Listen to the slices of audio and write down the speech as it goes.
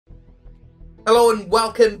Hello and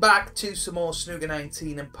welcome back to some more Snooker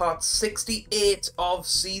 19 and part 68 of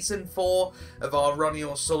Season 4 of our Ronnie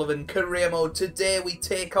O'Sullivan Career Mode. Today we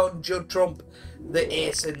take on Judd Trump, the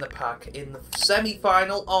ace in the pack, in the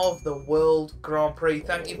semi-final of the World Grand Prix.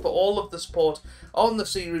 Thank you for all of the support on the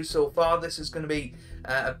series so far. This is going to be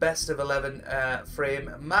a best of 11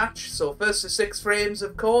 frame match. So first to 6 frames,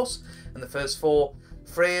 of course, and the first 4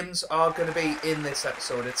 frames are going to be in this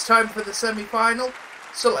episode. It's time for the semi-final,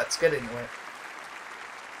 so let's get into it.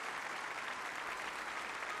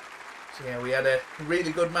 Yeah, we had a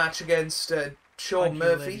really good match against Sean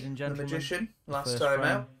Murphy, the Magician, last time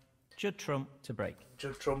out. Judd Trump to break.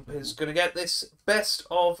 Judd Trump is going to get this best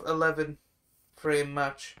of 11 frame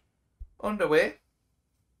match underway.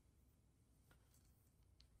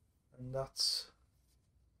 And that's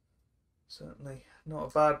certainly not a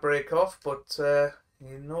bad break off, but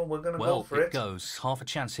you know we're going to go for it. Well, it goes. Half a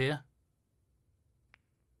chance here.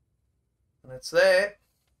 And it's there.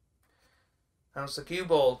 How's the cue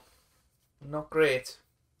ball? Not great.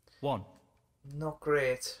 1. Not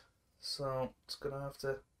great. So it's going to have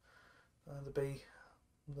to either be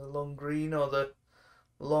the long green or the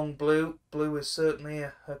long blue. Blue is certainly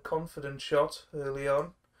a confident shot early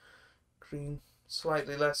on. Green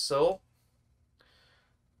slightly less so.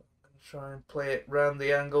 I'm going to try and play it round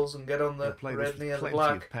the angles and get on the red near the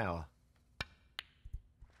black. Power.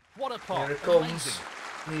 What a pot. Here it comes.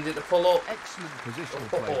 Needed to pull up. Excellent positional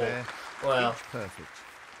play there. Well, it's perfect.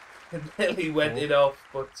 It nearly went it off,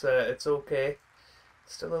 but it's okay.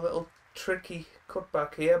 Still a little tricky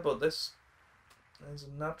cutback here, but this is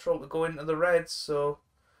natural to go into the reds, so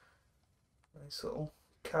nice little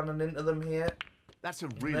cannon into them here. That's a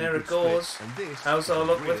really there good it goes. split, and this How's our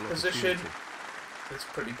luck with real position? opportunity. It's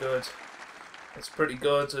pretty good. It's pretty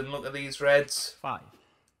good, and look at these reds. 5.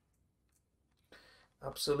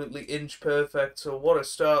 Absolutely inch perfect, so what a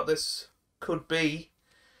start this could be.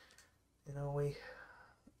 You know, we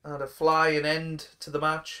had a flying end to the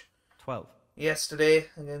match 12. yesterday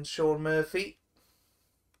against Sean Murphy.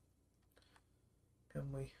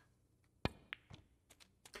 Can we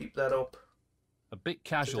keep that up? A bit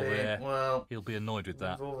casual today? there. Well, he'll be annoyed with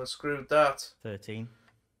that. we've overscrewed that. 13.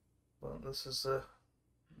 Well, this is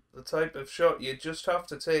the type of shot you just have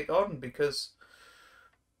to take on because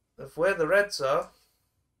of where the reds are.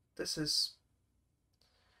 This is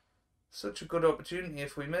such a good opportunity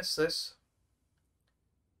if we miss this.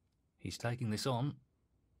 He's taking this on.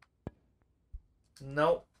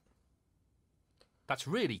 No. That's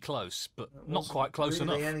really close, but It not wasn't quite close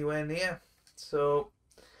really enough. anywhere near. So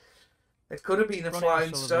it could have been a Ronnie flying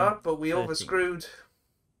O'Sullivan, start, but we 30. overscrewed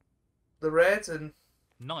the red, and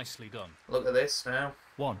Nicely done. look at this now.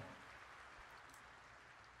 1.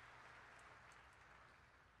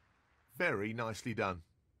 Very nicely done.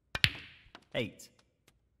 8.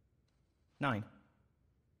 9.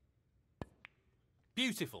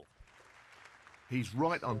 Beautiful. He's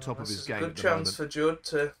right on top of This his is game a good at the chance moment. for Judd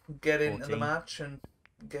to get into the 14. match and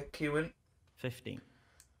get queuing. 15.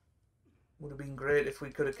 Would have been great if we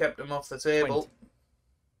could have kept him off the table. 20.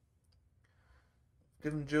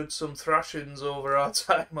 Given Judd some thrashings over our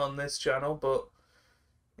time on this channel, but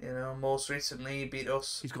you know, most recently he beat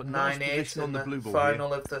us He's got nice 9-8 position on in the the blue ball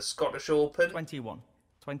final of the Scottish Open. 21.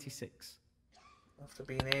 26. After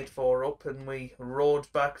being 8-4 up, and we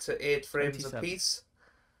roared back to 8 frames 27. apiece.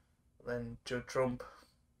 Then Judd Trump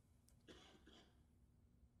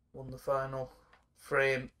won the final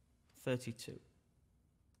frame 32.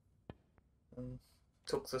 and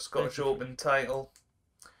took the Scottish 33. Open title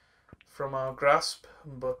from our grasp.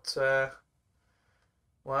 But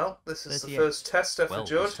well, this is the 38. first tester for Well,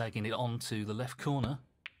 Judd. he's taking it on to the left corner.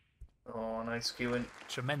 Oh, nice queuing.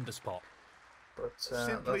 Tremendous pot. But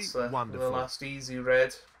Simply that's the wonderful. last easy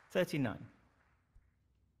red. 39.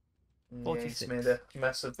 Yeah, 46. he's made a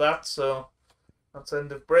mess of that, so that's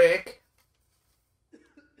end of break.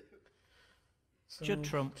 So Judd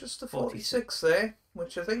Trump, just the 46 46 there,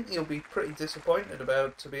 which I think he'll be pretty disappointed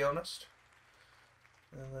about, to be honest.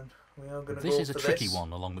 And then we are going to This go is a for tricky this.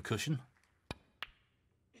 one along the cushion.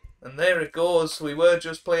 And there it goes. We were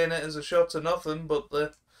just playing it as a shot to nothing, but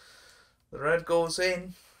the red goes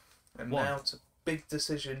in. And 1. now it's a big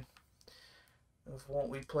decision of what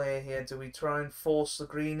we play here. Do we try and force the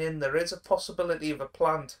green in? There is a possibility of a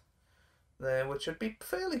plant there, which I'd be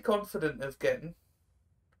fairly confident of getting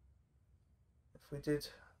if we did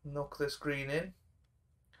knock this green in.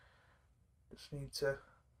 Just need to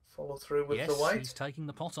follow through with Yes, the white. he's taking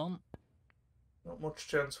the pot on. Not much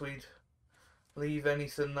chance we'd leave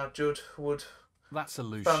anything that Judd would That's a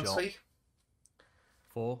loose shot. fancy.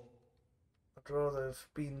 4. I'd rather have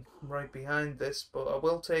been right behind this, but I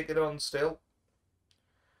will take it on still.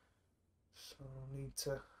 So So I need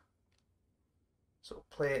to sort of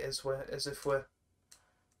play it as if we're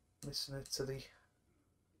missing it to the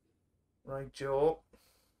right jaw.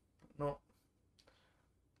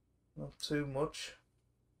 Not too much.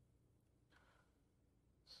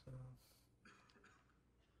 So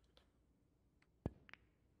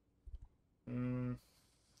we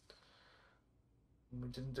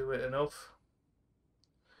didn't do it enough.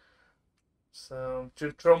 So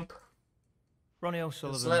Judd Trump Ronnie has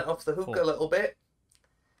O'Sullivan. let off the hook 4. a little bit.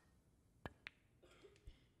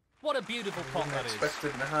 What a beautiful pot Didn't that is. expect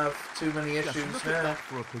him to have too many Just issues look at now. that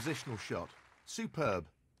for a positional shot. Superb.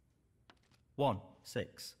 1,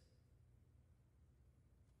 6.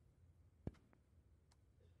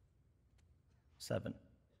 7.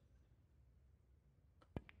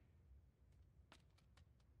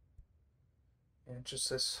 Yeah, just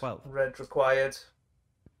this 12. red required.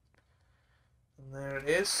 And there it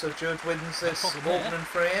is. So Judd wins this problem there. opening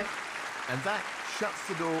frame. And that shuts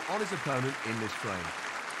the door on his opponent in this frame.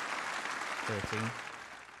 13.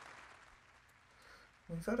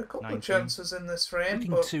 We've had a couple 19. of chances in this frame,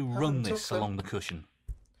 Looking but to haven't run took this them. along the cushion.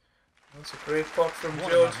 That's a great pot from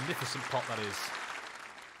What Judd. a magnificent pot that is.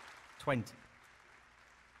 20.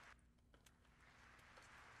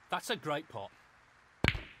 That's a great pot.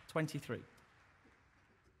 23.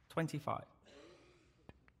 25.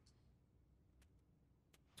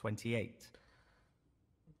 28.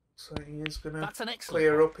 So he is going That's to an excellent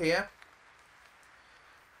clear pot. up here.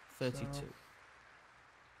 32.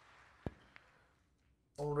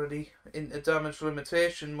 Already into damage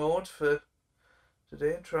limitation mode for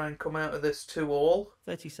today. Try and come out of this 2-all.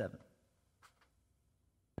 37.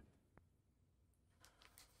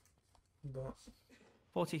 But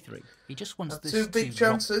 43. He just wants had this two big to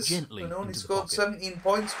chances drop gently and only into the scored pocket. 17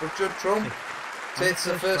 points, but Judd Trump Fifty. takes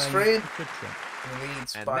the And first frame Judd Trump. and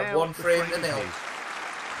leads And by now 1 the frame to is nil. his.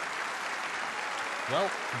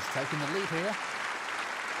 Well, he's taking the lead here.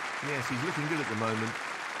 Yes, he's looking good at the moment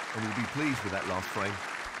and will be pleased with that last frame.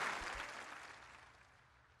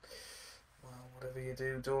 Well, whatever you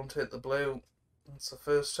do, don't hit the blue. It's the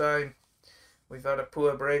first time we've had a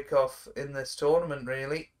poor break-off in this tournament,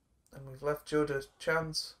 really. And we've left Judd a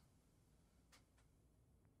chance.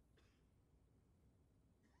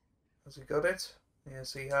 Has he got it?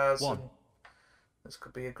 Yes, he has. 1. And this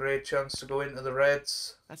could be a great chance to go into the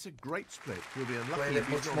reds. That's a great split. He'll be unlucky Played if it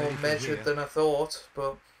he's much not more anything measured here. than I thought,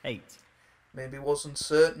 but 8. maybe wasn't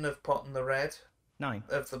certain of potting the red. 9.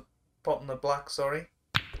 Of the potting the black, sorry.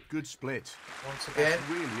 Good split. Once again, That's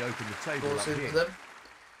really opened the table goes up into here. them.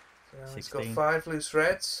 So he's got 16. 5 loose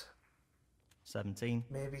reds. 17.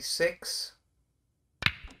 Maybe 6.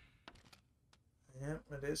 Yep,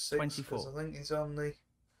 it is 6. 24. Because I think he's on the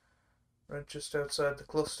red just outside the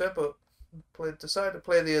cluster, but decided to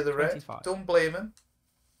play the other red. 25. Don't blame him.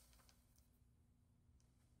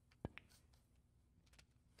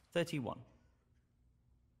 31.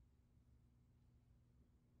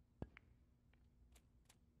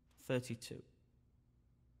 32.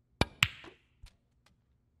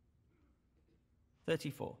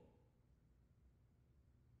 34.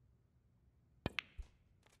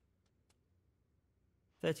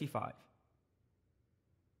 35.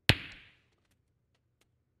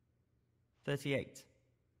 38.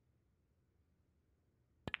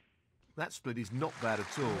 That split is not bad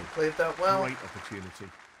at all. Played that well. Great opportunity.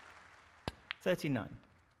 39.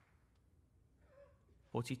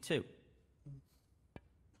 42.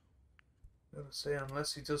 Gotta say,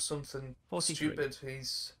 unless he does something 43. stupid,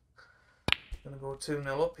 he's gonna go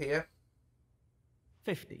 2-0 up here.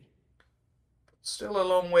 50. Still a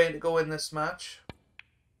long way to go in this match.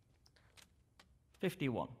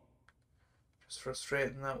 51. Just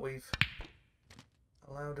frustrating that we've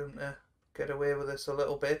allowed him to get away with this a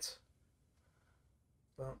little bit.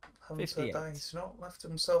 But having said that, 58. he's not left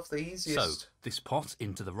himself the easiest. So, this pot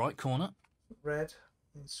into the right corner. Red,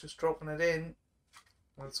 he's just dropping it in.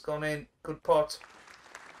 Well, it's gone in. Good pot.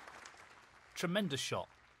 Tremendous shot.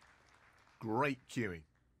 Great cueing.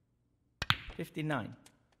 59.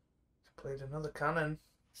 He's played another cannon.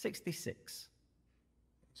 66.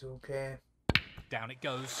 He's okay. Down it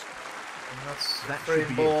goes. And that's That frame should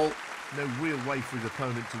be ball. it. No real way for his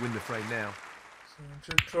opponent to win the frame now. So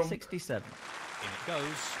Judd Trump 67. In it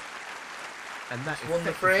goes. And that won the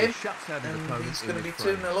effectively frame. shuts out his And opponent he's in going to be this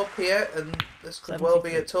frame. 2-0 up here. And this could well be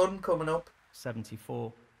a 73. ton coming up.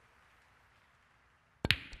 74.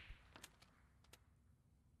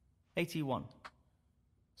 81.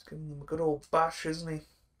 He's giving them a good old bash, isn't he?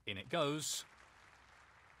 In it goes.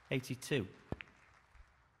 82.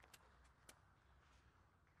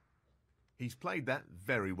 He's played that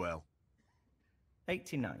very well.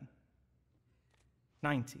 89.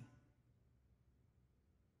 90.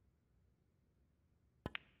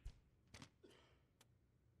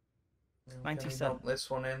 Can he 97. knock this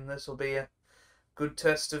one in? This will be a good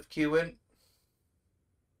test of queuing.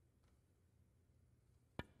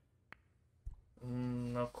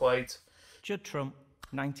 Not quite. Judd Trump,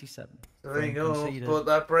 97. So there you Frame go. conceded. But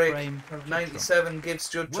that break Frame, of Judd 97 gives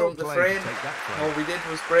Judd Well Trump the played frame. to take that frame. All we did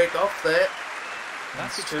was break off there.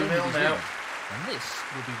 That's It's extended 2-0 his now. lead, and this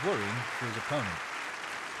will be worrying for his opponent.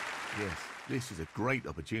 Yes, this is a great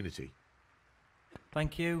opportunity.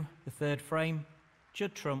 Thank you. The third frame.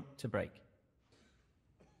 Judd Trump to break.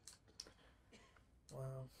 Wow.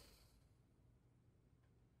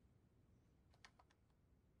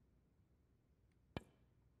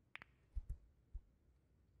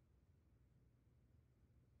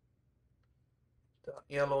 That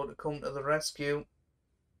yellow to come to the rescue.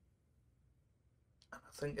 And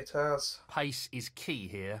I think it has. Pace is key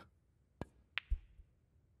here.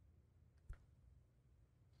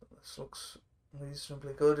 This looks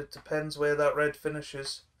reasonably good. It depends where that red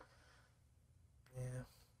finishes. Yeah,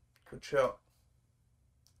 good shot.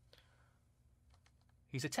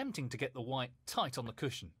 He's attempting to get the white tight on the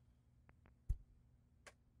cushion.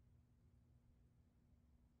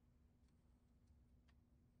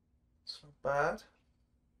 It's not bad.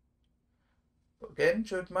 But again,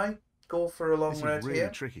 Judd might go for a long This is red really here.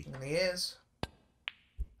 tricky. And he is.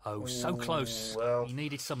 Oh, so Ooh, close. well. He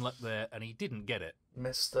needed some luck there, and he didn't get it.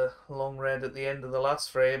 Missed the long red at the end of the last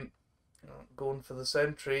frame. Going for the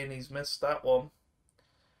century, and he's missed that one.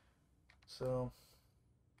 So,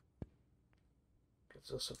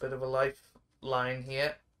 gives us a bit of a lifeline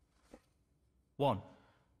here. 1.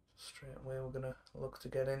 Straight away, we're going to look to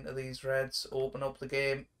get into these reds, open up the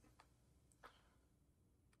game.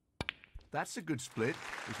 That's a good split.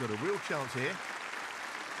 He's got a real chance here.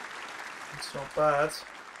 It's not bad.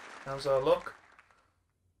 How's our luck?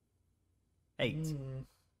 8. It's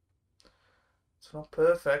not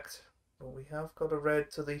perfect, but we have got a red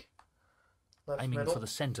to the left Aiming middle. for the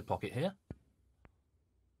centre pocket here.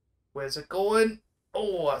 Where's it going?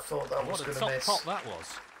 Oh, I thought that was What a going to top miss. pot that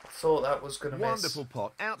was. I thought that was going to miss. Wonderful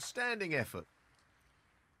pot. Outstanding effort.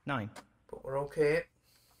 9. But we're okay.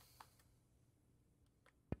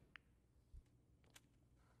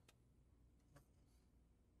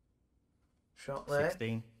 Shot there.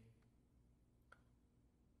 16.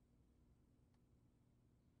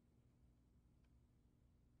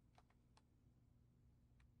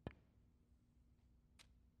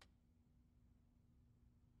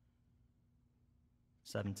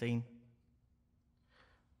 17.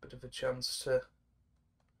 Bit of a chance to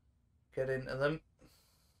get into them.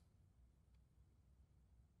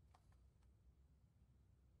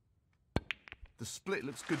 The split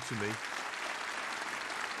looks good to me.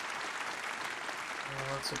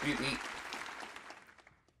 Oh, that's a beauty.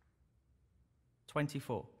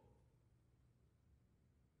 24.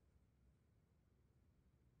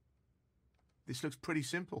 This looks pretty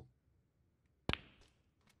simple.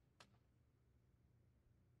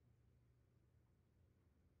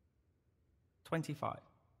 $25.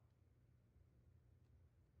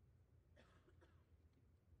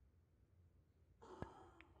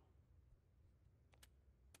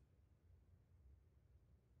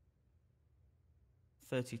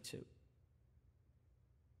 32.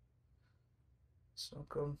 It's not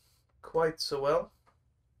gone quite so well.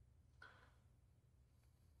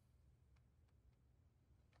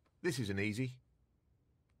 This isn't easy.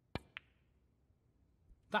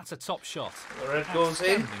 That's a top shot. The red goes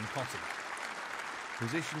in. Outstanding potting.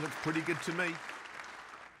 Position looks pretty good to me.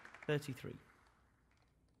 33.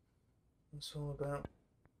 It's all about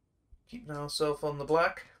keeping ourselves on the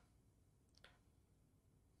black.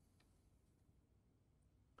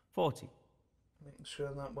 40. Making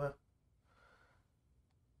sure that we're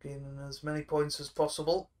gaining as many points as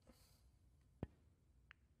possible.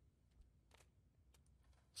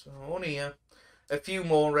 So only a few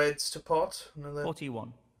more reds to pot. Another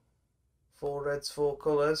 41. 4 reds, 4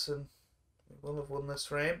 colours, and we will have won this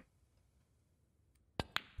frame.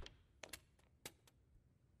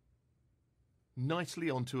 Nicely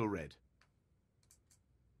onto a red.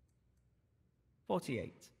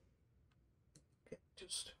 48. Okay,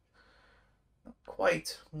 just not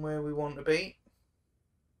quite where we want to be.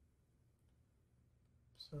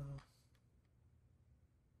 So a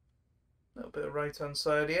little bit of right hand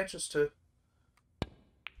side here just to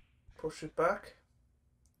push it back.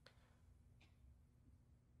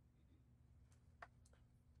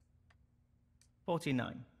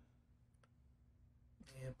 $49.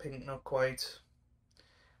 Yeah, pink not quite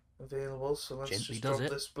available, so let's Gently just does drop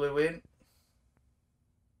it. this blue in.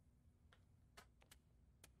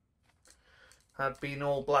 Had been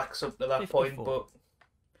all blacks up to that point, 54. but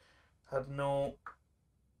had no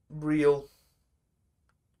real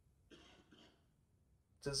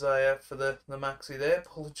desire for the maxi there.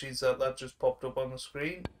 Apologies that just popped up on the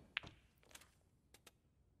screen.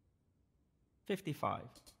 55.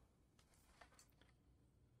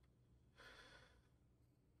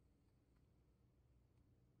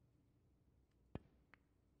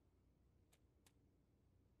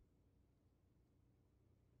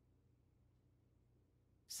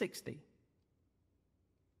 60.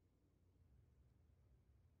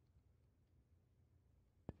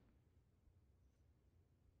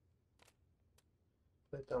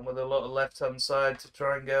 'Play down with a lot of left-hand side to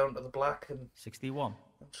try and get onto the black, and 61.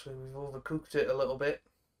 actually we've overcooked it a little bit.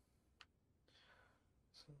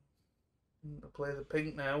 So, I'm going to play the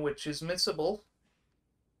pink now, which is missable.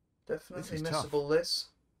 Definitely This is tough. missable, this.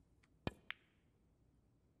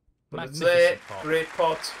 But it's Magnificent there. pot. Great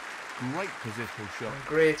pot. Great positional shot. And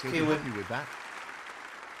great He'll be queuing. happy with that.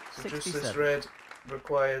 So just this 67. red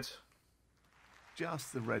required.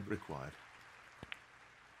 Just the red required.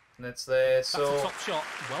 And it's there. That's a So top shot.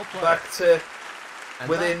 Well played. back to And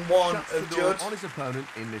within that one shuts of the door Judd. on his opponent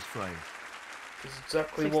in this frame. Is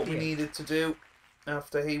exactly what we 68. needed to do.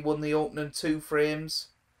 After he won the opening 2 frames,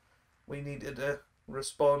 we needed to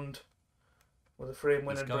respond with a frame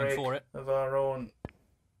winning going break for it. of our own.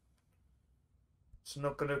 It's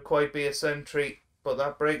not going to quite be a century, but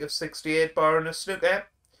that break of 68 barring a snooker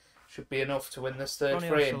should be enough to win this third Ronnie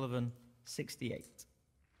frame. O'Sullivan, 68.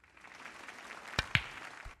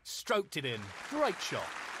 Stroked it in. Great shot.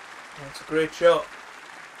 That's a great shot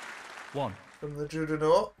 1. from the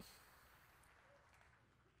Judonaut.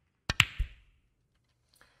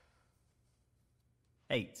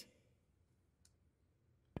 Eight.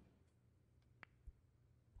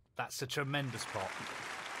 That's a tremendous pot.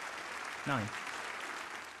 9.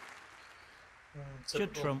 Judd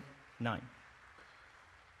Typical. Trump, 9.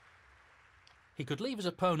 He could leave his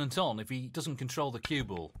opponent on if he doesn't control the cue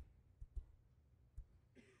ball.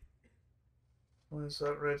 Where's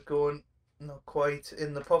that red going? Not quite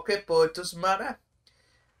in the pocket, but it doesn't matter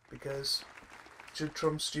because Judd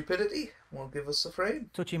Trump's stupidity won't give us the frame.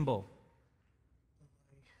 Touching ball.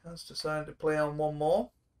 He has decided to play on one more.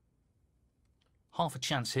 Half a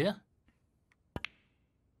chance here.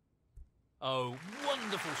 Oh,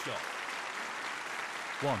 wonderful shot.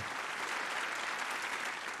 1.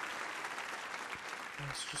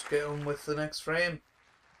 Let's just get on with the next frame.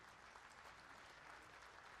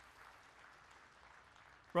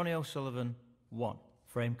 Ronnie O'Sullivan, 1.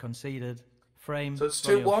 Frame conceded. Frame. So it's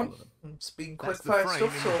Ronnie 2-1. O'Sullivan. It's been That's quick the fire frame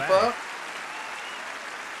stuff in so the bag. far.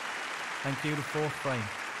 Thank you, the 4th frame.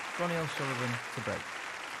 Ronnie O'Sullivan to break.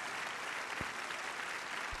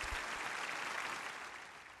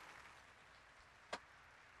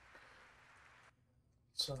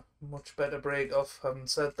 It's a much better break off. Having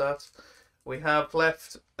said that, we have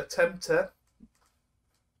left a tempter.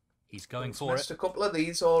 He's going He's for missed it. a couple of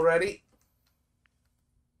these already.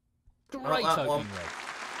 Great that opening one. rate.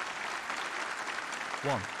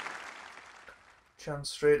 1. Chance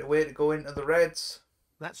straight away to go into the reds.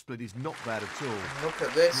 That split is not bad at all. And look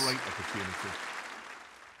at this. Great opportunity.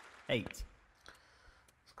 8. This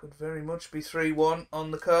could very much be 3-1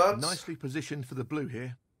 on the cards. Nicely positioned for the blue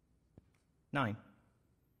here. 9.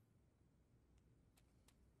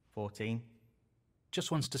 14.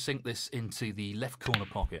 Just wants to sink this into the left corner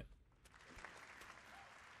pocket.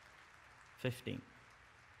 15.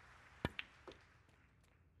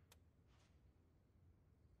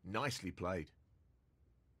 Nicely played.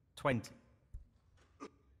 20.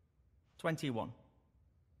 21.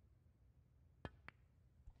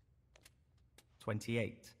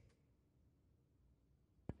 28.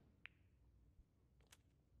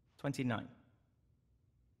 29.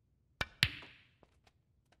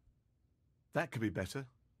 That could be better.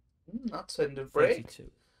 That's end of break.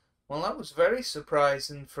 32. Well, that was very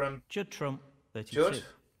surprising from Judd Trump, 32. Judd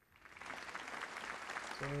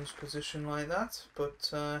to lose position like that,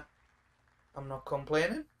 but I'm not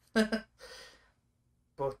complaining. But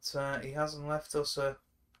he hasn't left us an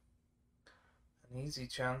easy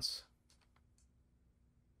chance.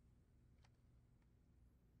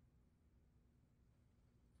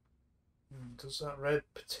 Does that red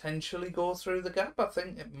potentially go through the gap? I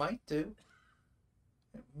think it might do.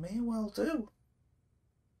 It may well do.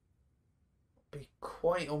 It'd be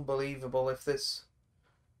quite unbelievable if this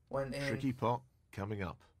went in. Tricky pot coming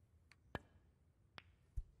up.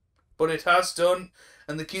 But it has done,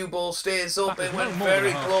 and the cue ball stays up. That It was went no more than very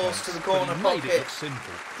a half close chance, to the but corner he made it pocket. look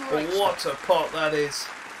simple. But Great what stop. a pot that is.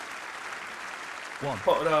 1.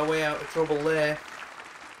 Potted our way out of trouble there.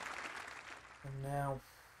 And now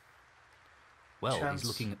Well, chance he's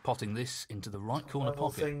looking at potting this into the right to corner level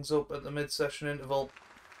pocket. things up at the mid-session interval,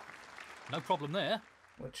 No problem there.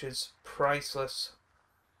 which is priceless.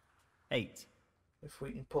 8. If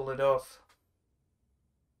we can pull it off.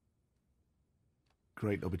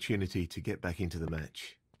 Great opportunity to get back into the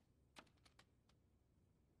match.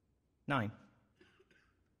 9.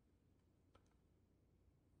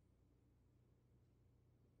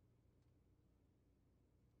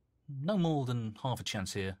 No more than half a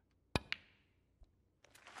chance here.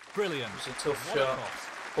 Brilliant. It was a tough What a shot. cross.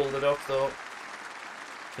 Pulled it off though.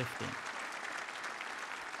 15.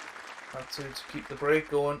 Had to keep the break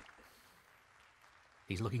going.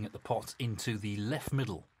 He's looking at the pot into the left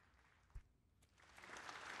middle.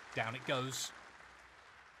 Down it goes.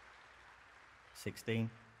 16.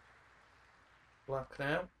 Black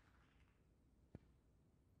now.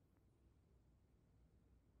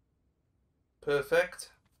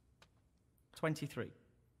 Perfect. 23.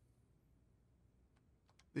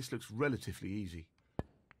 This looks relatively easy.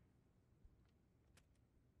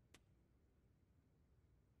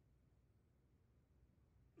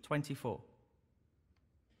 24.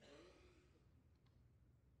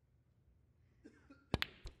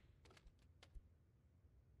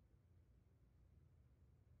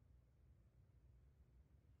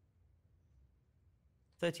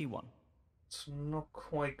 31. It's not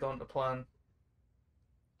quite gone to plan.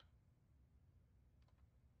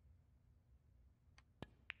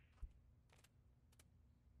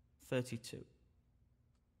 32.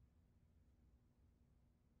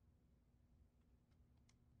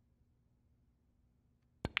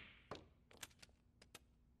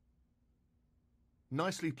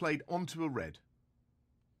 'Nicely played onto a red.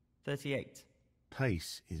 38.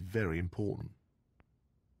 Pace is very important.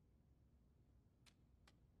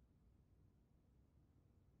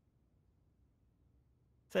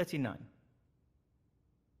 39.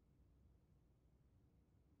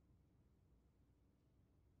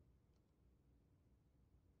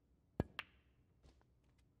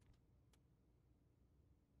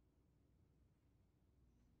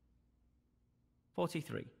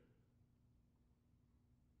 43.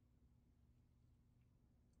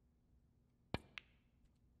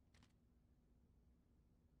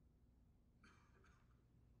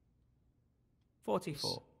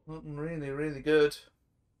 44. Looking really, really good.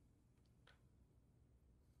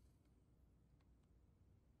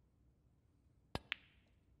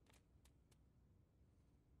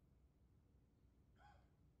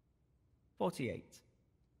 48.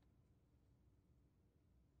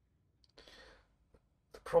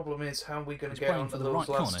 The problem is how are we going to He's get playing onto for the those right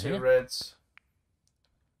last corner two here. reds.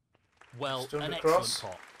 Well, Still an across.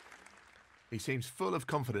 excellent pot. He seems full of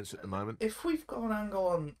confidence at the moment. If we've got an angle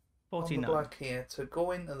on the 49. black here to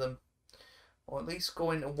go into them, or at least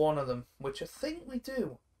go into one of them, which I think we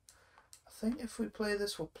do. I think if we play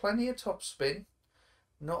this with plenty of top spin,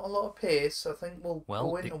 not a lot of pace, I think we'll Well,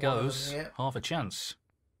 go into it one of goes. them here. Half a chance.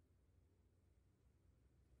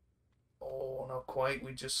 Oh, not quite.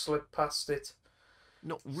 We just slipped past it.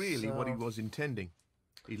 Not really what he So- was intending.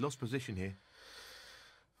 He lost position here.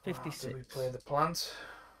 56. Do we play the plant?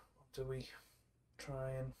 Or do we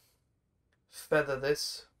try and feather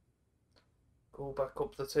this? Go back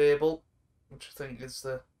up the table, which I think is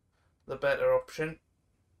the better option.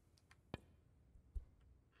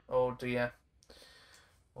 Oh dear.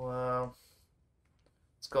 Well,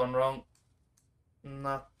 it's gone wrong. And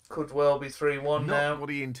that could well be 3-1 Not now. what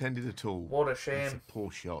he intended at all. What a It's a shame.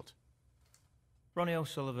 poor shot. Ronnie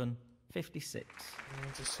O'Sullivan, 56.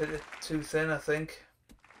 Just hit it too thin, I think.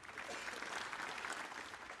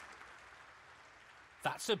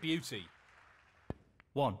 That's a beauty.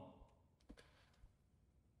 1.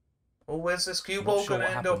 Oh, where's this cue Not ball sure going to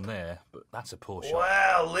what end happened up? there, but that's a poor shot.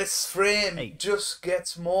 Well, this frame 8. just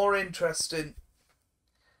gets more interesting.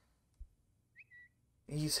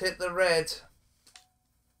 He's hit the red,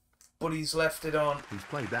 but he's left it on. He's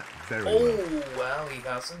played that very well. Oh, well, he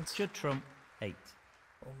hasn't. Judd Trump, 8.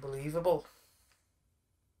 Unbelievable.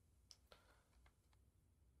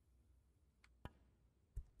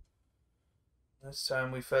 This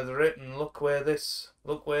time we feather it, and look where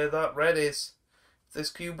that red is. If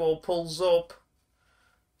this cue ball pulls up,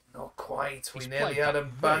 not quite. We He's nearly played had that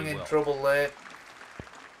him very bang in well. trouble there.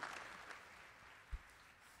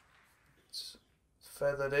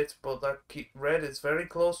 Feathered it, but that red is very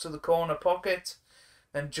close to the corner pocket,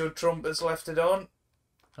 and Judd Trump has left it on.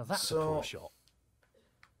 Now that's a So- poor shot.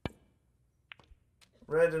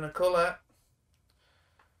 Red and a colour,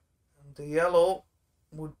 and the yellow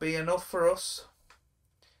would be enough for us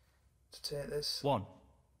to take this 1.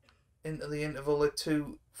 into the interval at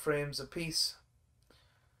 2 frames apiece.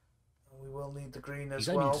 And we will need the green as He's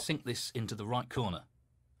aiming well. to sink this into the right corner.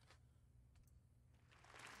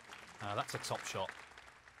 That's a top shot.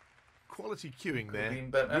 Quality cueing Could have there.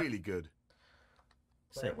 been better. Really good.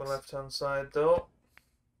 6. We're left hand side though.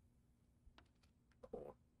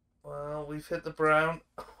 Well, we've hit the brown.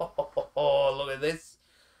 Oh, look at this.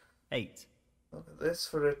 8. Look at this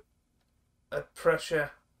for a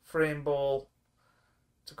pressure frame ball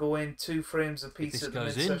to go in 2 frames a piece at the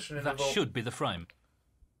mid-session interval. That should be the frame.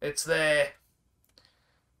 It's there.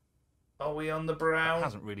 Are we on the brown? It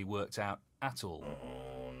hasn't really worked out at all.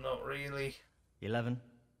 Oh, not really. 11.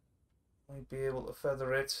 Might be able to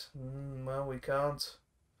feather it. Well, we can't.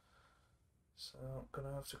 So I'm going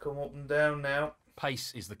to have to come up and down now.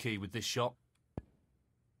 Pace is the key with this shot.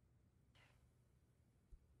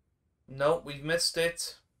 Nope, we've missed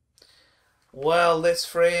it. Well, this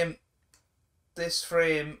frame is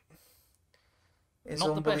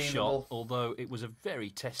Not the best shot, unbelievable. although it was a very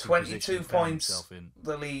tested 22 position he found points himself in.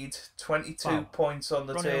 the lead. 22 Wow. points on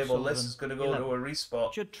the Ronnie table. This O'Sullivan, is going to go 11. to a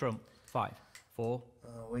respot. Judd Trump, 5. 4.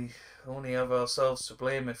 We only have ourselves to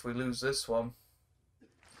blame if we lose this one,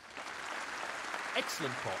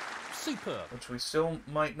 Excellent pot. Superb. which we still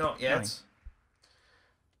might not yet. 9. 'Cause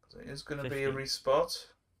it is going to be a 50. respot.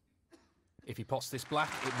 If he pots this black,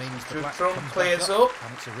 it means the Judd black Trump comes clears back up.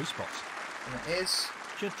 and it's a respot. And it is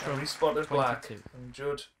Judd a Trump, respotted black. 22. And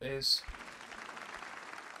Judd is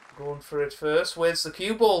going for it first. Where's the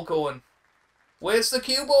cue ball going? Where's the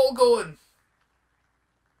cue ball going?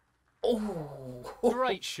 Oh!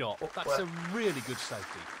 Great shot. That's a really good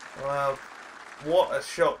safety. Well, what a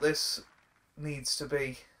shot this needs to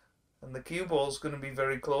be. And the cue ball's going to be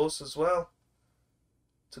very close as well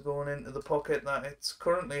to going into the pocket that it's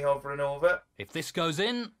currently hovering over. If this goes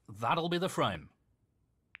in, that'll be the frame.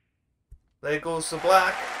 There goes the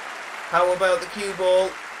black. How about the cue ball?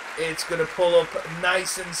 It's going to pull up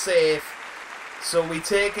nice and safe. So we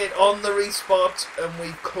take it on the respot and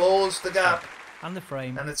we close the gap. And the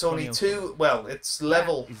frame. And it's only Ronnie 2, well, it's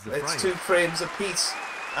level. That is the It's frame. 2 frames apiece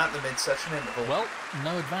at the mid-session interval. Well,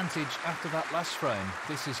 no advantage after that last frame.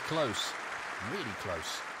 This is close. Really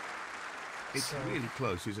close. It's really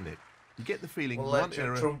close, isn't it? You get the feeling We'll one let Judd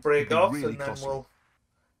error Trump break could be off really and then costly. we'll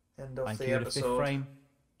end off Thank the you. The episode. 5th frame.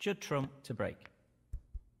 Judd Trump to break.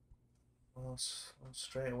 Well,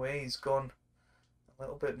 straight away he's gone a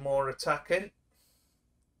little bit more attacking.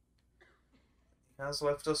 He has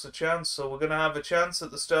left us a chance, so we're going to have a chance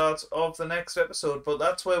at the start of the next episode. But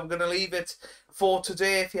that's where we're going to leave it for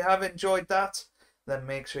today. If you have enjoyed that, then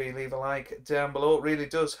make sure you leave a like down below. It really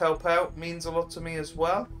does help out, means a lot to me as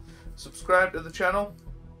well. Subscribe to the channel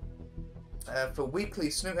for weekly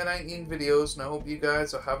Snooker 19 videos, and I hope you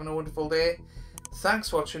guys are having a wonderful day. Thanks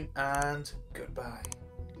for watching, and goodbye.